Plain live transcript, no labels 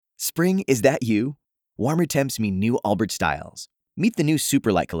Spring, is that you? Warmer temps mean new Allbirds styles. Meet the new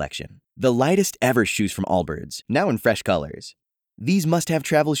Superlight collection, the lightest ever shoes from Allbirds, now in fresh colors. These must-have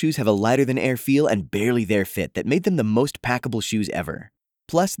travel shoes have a lighter-than-air feel and barely there fit that made them the most packable shoes ever.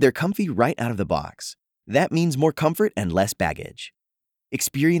 Plus, they're comfy right out of the box. That means more comfort and less baggage.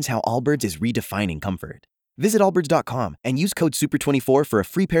 Experience how Allbirds is redefining comfort. Visit allbirds.com and use code SUPER24 for a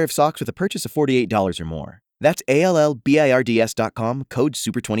free pair of socks with a purchase of $48 or more. That's ALLBIRDS.com, code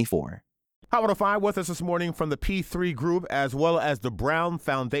SUPER24. Hot 105 with us this morning from the P3 Group, as well as the Brown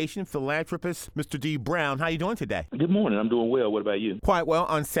Foundation, philanthropist Mr. Dee Brown. How are you doing today? Good morning. I'm doing well. What about you? Quite well.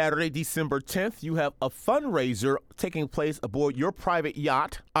 On Saturday, December 10th, you have a fundraiser taking place aboard your private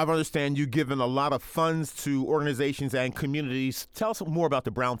yacht. I understand you've given a lot of funds to organizations and communities. Tell us more about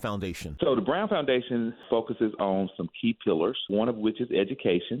the Brown Foundation. So the Brown Foundation focuses on some key pillars, one of which is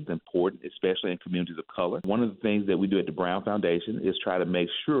education, important, especially in communities of color. One of the things that we do at the Brown Foundation is try to make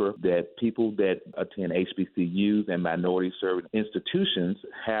sure that people that attend HBCUs and minority-serving institutions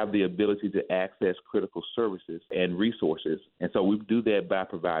have the ability to access critical services and resources. And so we do that by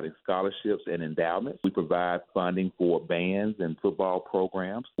providing scholarships and endowments. We provide funding for bands and football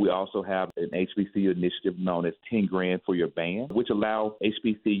programs. We also have an HBCU initiative known as 10 Grand for Your Band, which allows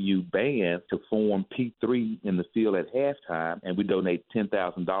HBCU bands to form P3 in the field at halftime, and we donate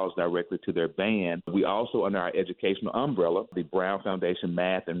 $10,000 directly to their band. We also, under our educational umbrella, the Brown Foundation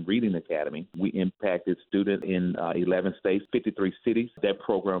Math and Reading Academy, we impacted students in 11 states, 53 cities. That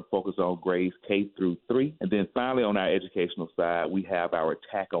program focuses on grades K through 3. And then finally, on our educational side, we have our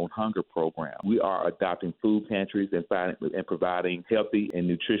Attack on Hunger program. We are adopting food pantries and providing healthy and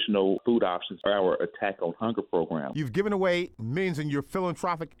nutritional food options for our Attack on Hunger program. You've given away millions in your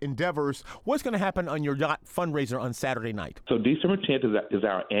philanthropic endeavors. What's going to happen on your yacht fundraiser on Saturday night? So December 10th is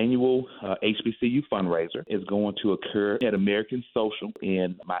our annual HBCU fundraiser. It's going to occur at American Social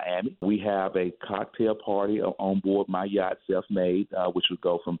in Miami. We have a cocktail party on board my yacht, Self-Made, which would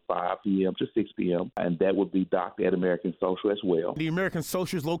go from 5 p.m. to 6 p.m., and that would be docked at American Social as well. The American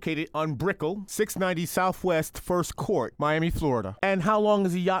Social is located on Brickell, 690 Southwest First Court, Miami, Florida. And how long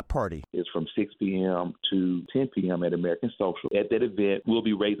is the yacht party? It's from 6 p.m. to 10 p.m. at American Social. At that event, we'll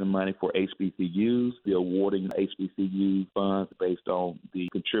be raising money for HBCUs, be awarding HBCU funds based on the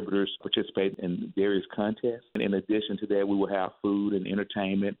contributors participating in various contests. And in addition to that, we will have food and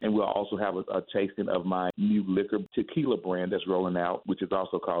entertainment, and we'll also have a tasting of my new liquor tequila brand that's rolling out, which is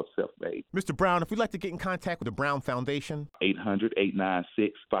also called Self-Made. Mr. Brown, if we'd like to get in contact with the Brown Foundation,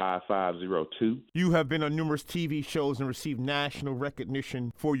 800-896-5502. You have been on numerous TV shows and received national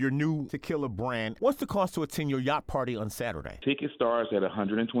recognition for your new tequila brand. What's the cost to attend your yacht party on Saturday? Ticket starts at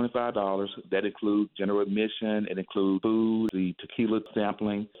 $125. That includes general admission. It includes food, the tequila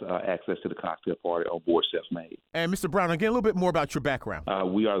sampling, access to the cocktail party on board Self-Made. And Mr. Brown, again, a little bit more about your background.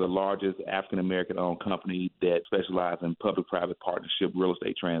 We are the largest African-American-owned company that specializes in public-private partnership real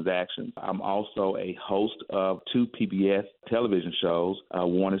estate transactions. I'm also a host of 2 PBS television shows.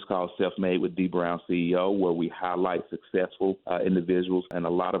 One is called Self-Made with Dee Brown, CEO, where we highlight successful individuals, and a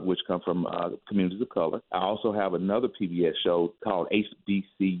lot of which come from communities of color. I also have another PBS show called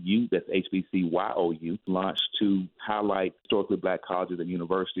HBCU, that's HBCYOU, launched to highlight historically black colleges and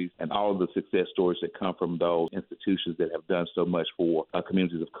universities and all of the success stories that come from those institutions that have done so much for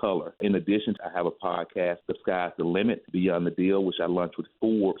communities of color. In addition, I have a podcast, The Sky's the Limit, Beyond the Deal, which I launched with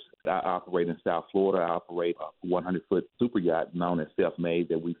Forbes. I operate in South Florida. I operate a 100-foot super yacht known as Self-Made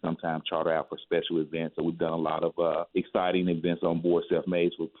that we sometimes charter out for special events. So we've done a lot of exciting events on board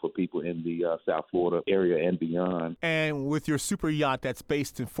Self-Made for people in the South Florida area and beyond. And with your super yacht that's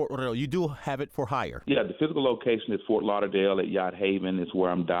based in Fort Lauderdale, you do have it for hire? Yeah, the physical location is Fort Lauderdale at Yacht Haven. It's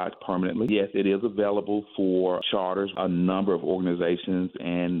where I'm docked permanently. Yes, it is available for charters. A number of organizations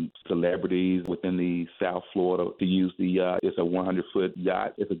and celebrities within the South Florida to use the yacht. It's a 100-foot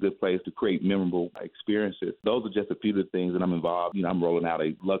yacht. It's a good place to create memorable experiences. Those are just a few of the things that I'm involved. I'm rolling out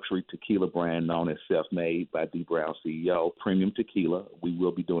a luxury tequila brand known as Self-Made by Dee Brown, CEO, premium tequila. We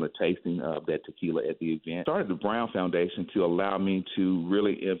will be doing a tasting of that tequila at the event. Started the Brown Foundation to allow me to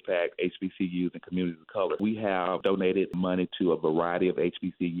really impact HBCUs and communities of color. We have donated money to a variety of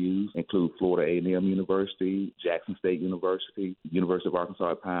HBCUs, include Florida A&M University, Jackson State University, University of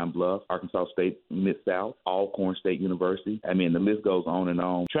Arkansas at Pine Bluff, Arkansas State Mid-South, Alcorn State University. The list goes on and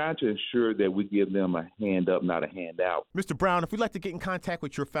on. Trying to ensure that we give them a hand up, not a handout. Mr. Brown, if we'd like to get in contact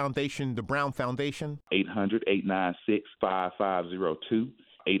with your foundation, the Brown Foundation, 800-896-5502.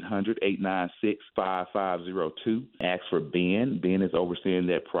 800-896-5502. Ask for Ben. Ben is overseeing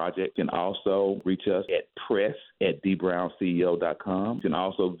that project. You can also reach us at press@dbrownceo.com. You can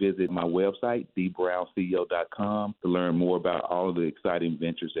also visit my website, dbrownceo.com, to learn more about all of the exciting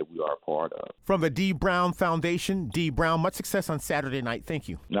ventures that we are a part of. From the Dee Brown Foundation, Dee Brown, much success on Saturday night. Thank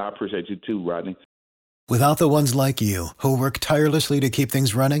you. I appreciate you too, Rodney. Without the ones like you, who work tirelessly to keep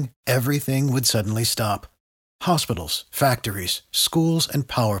things running, everything would suddenly stop. Hospitals, factories, schools, and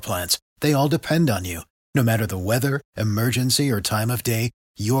power plants, they all depend on you. No matter the weather, emergency, or time of day,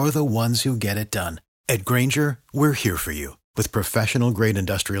 you're the ones who get it done. At Grainger, we're here for you with professional-grade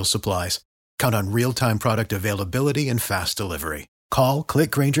industrial supplies. Count on real-time product availability and fast delivery. Call,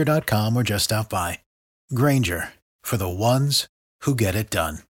 click Grainger.com, or just stop by. Grainger, for the ones who get it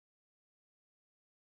done.